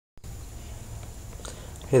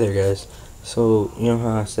Hey there guys, so you know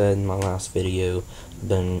how I said in my last video, I've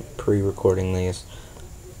been pre-recording these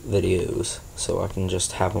videos so I can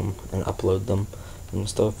just have them and upload them and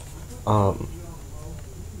stuff.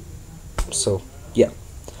 So yeah,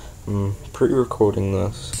 I'm pre-recording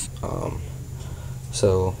this,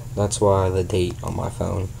 so that's why the date on my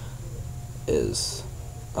phone is,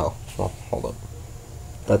 oh, well, hold up,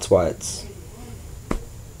 that's why it's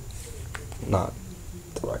not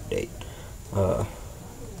the right date.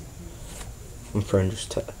 My friend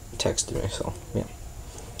just texted me, so yeah.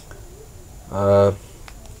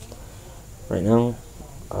 Right now,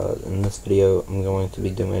 in this video, I'm going to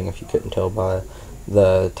be doing, if you couldn't tell by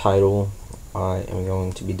the title, I am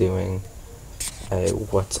going to be doing a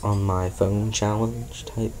what's on my phone challenge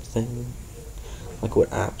type thing. Like what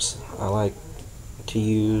apps I like to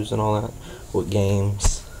use and all that, what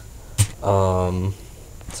games. So,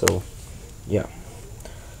 yeah.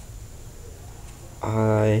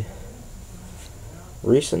 I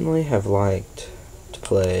recently have liked to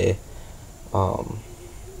play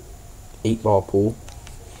 8-ball pool.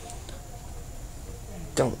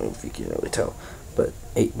 Don't know if you can really tell, but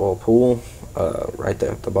 8-ball pool, right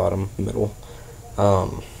there at the bottom middle.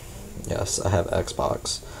 Yes, I have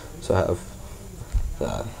Xbox, so I have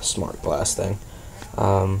the smart glass thing.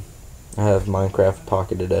 I have Minecraft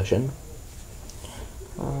Pocket Edition.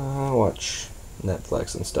 I watch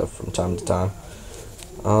Netflix and stuff from time to time.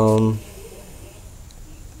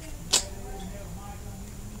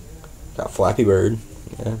 Got Flappy Bird,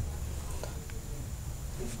 yeah.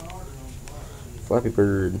 Flappy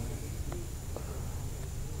Bird.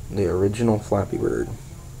 The original Flappy Bird,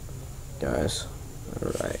 guys.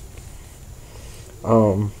 Alright.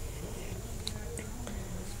 I'm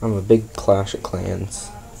a big Clash of Clans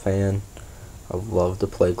fan. I love to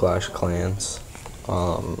play Clash of Clans.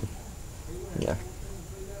 Yeah.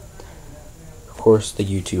 Of course, the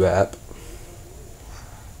YouTube app.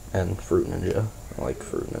 And Fruit Ninja. I like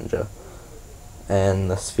Fruit Ninja. And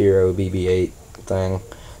the Sphero BB-8 thing.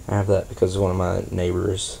 I have that because one of my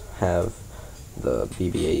neighbors have the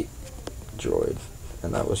BB-8 droid,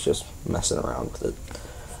 and I was just messing around with it.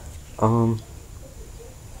 I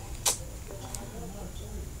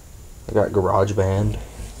got GarageBand.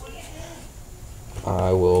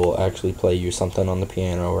 I will actually play you something on the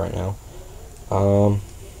piano right now.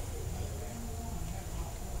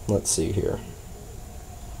 Let's see here.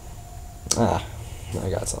 I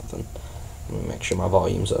got something. Let me make sure my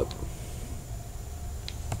volume's up.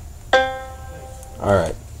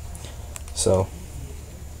 Alright, so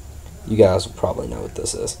you guys will probably know what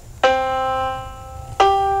this is.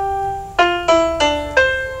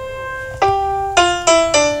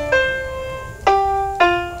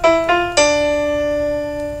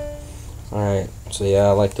 Alright, so yeah,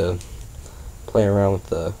 I like to play around with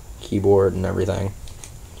the keyboard and everything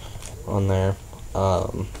on there.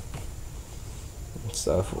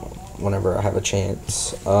 Stuff whenever I have a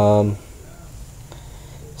chance. So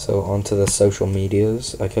onto the social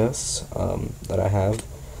medias, I guess, that I have.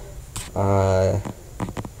 I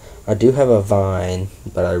do have a Vine,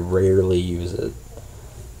 but I rarely use it.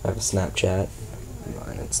 I have a Snapchat.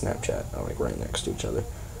 Vine and Snapchat are like right next to each other.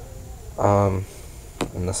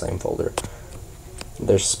 In the same folder.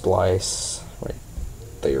 There's Splice right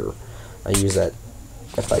there. I use that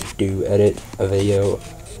if I do edit a video.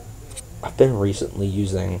 I've been recently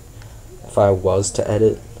using, if I was to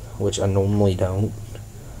edit, which I normally don't,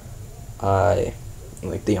 like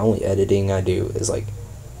the only editing I do is like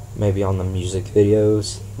maybe on the music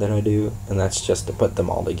videos that I do, and that's just to put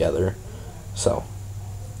them all together. So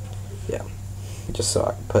yeah, just so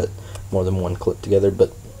I can put more than one clip together.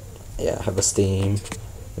 But yeah, I have a Steam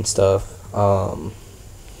and stuff.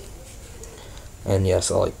 And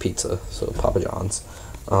yes, I like pizza, so Papa John's.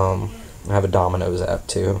 I have a Domino's app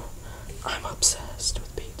too. I'm obsessed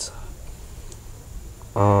with pizza.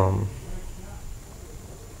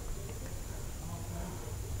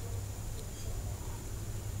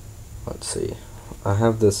 Let's see. I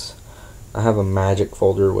have a magic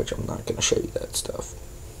folder, which I'm not gonna show you that stuff.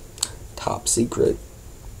 Top secret.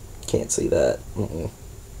 Can't see that.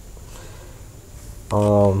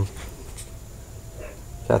 Got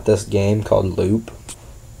this game called Loop.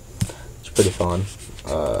 It's pretty fun.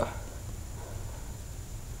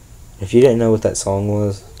 If you didn't know what that song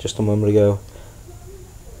was just a moment ago,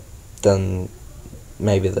 then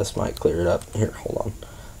maybe this might clear it up. Here, hold on.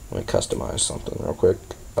 Let me customize something real quick.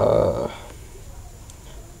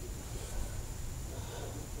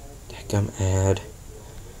 Heck'em ad.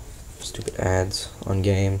 Stupid ads on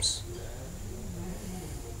games.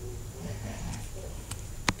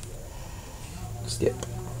 Skip.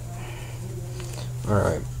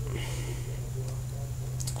 Alright.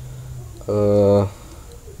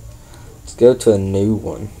 Let's go to a new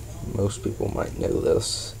one. Most people might know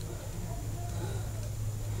this.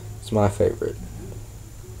 It's my favorite.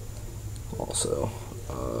 Also,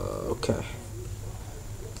 okay.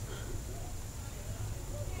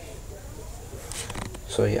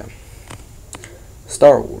 So yeah,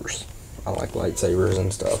 Star Wars. I like lightsabers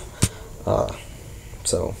and stuff.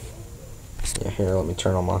 So yeah, here, let me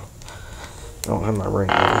turn on my. I don't have my ring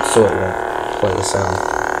on, so it won't play the sound.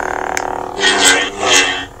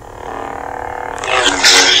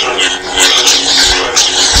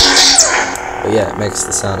 But yeah, it makes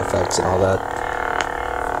the sound effects and all that.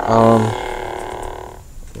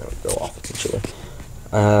 It'll go off eventually.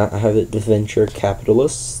 I have Adventure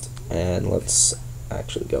Capitalist, and let's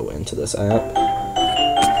actually go into this app.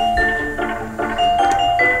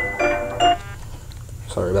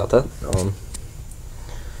 Sorry about that.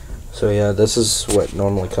 So yeah, this is what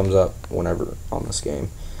normally comes up whenever on this game.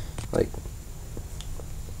 Like,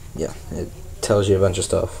 yeah, it tells you a bunch of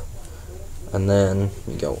stuff, and then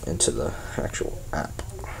you go into the actual app.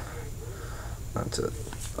 That's it.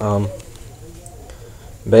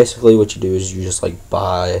 Basically what you do is you just like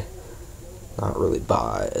buy, not really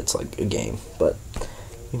buy, it's like a game, but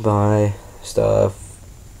you buy stuff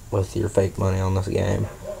with your fake money on this game.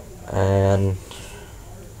 And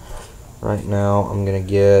right now I'm gonna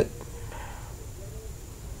get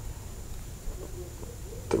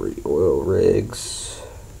 3 oil rigs,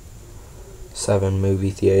 7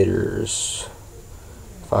 movie theaters,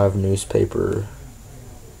 5 newspaper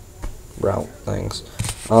route things.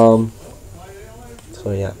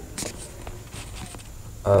 So yeah.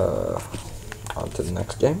 On to the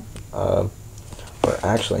next game. Or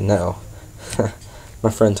actually no. My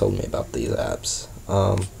friend told me about these apps.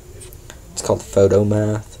 It's called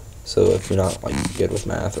Photomath. So if you're not like good with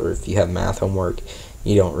math, or if you have math homework,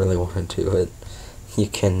 you don't really want to do it, you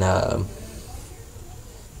can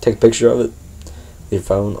take a picture of it with your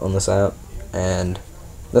phone on this app, and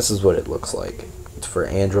this is what it looks like. It's for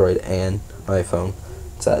Android and iPhone.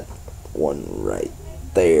 It's that one right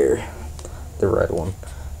there, the red one.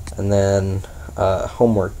 And then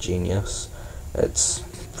Homework Genius. It's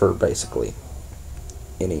for basically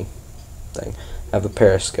anything. I have a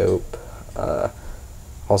Periscope.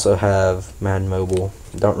 Also have Madden Mobile.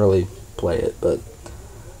 Don't really play it, but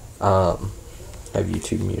have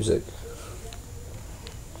YouTube Music.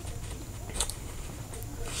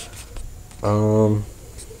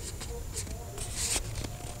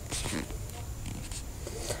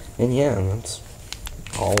 And yeah, that's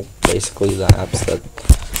all basically the apps that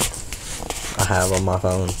I have on my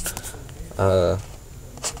phone.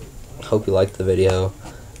 Hope you liked the video.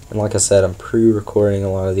 And like I said, I'm pre-recording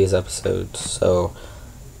a lot of these episodes, so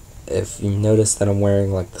if you notice that I'm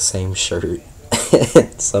wearing like the same shirt,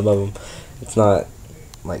 some of them, it's not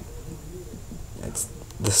like, it's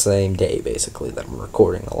the same day basically that I'm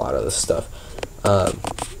recording a lot of this stuff. I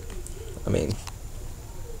mean,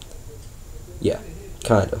 yeah,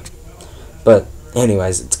 kind of. But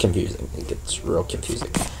anyways, it's confusing. It gets real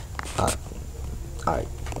confusing. I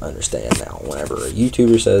understand now whenever a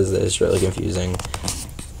YouTuber says that it's really confusing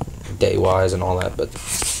day-wise and all that, but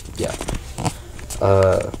yeah.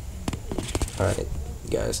 Alright,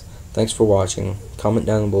 guys. Thanks for watching. Comment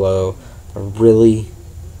down below. I really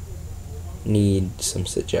need some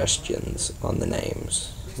suggestions on the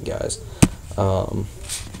names, guys.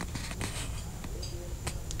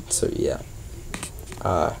 So yeah.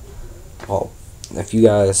 If you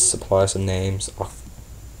guys supply some names, I'll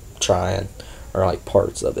try and, or like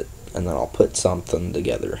parts of it, and then I'll put something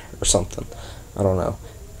together or something. I don't know.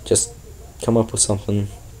 Just come up with something.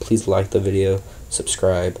 Please like the video,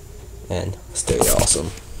 subscribe, and stay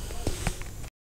awesome.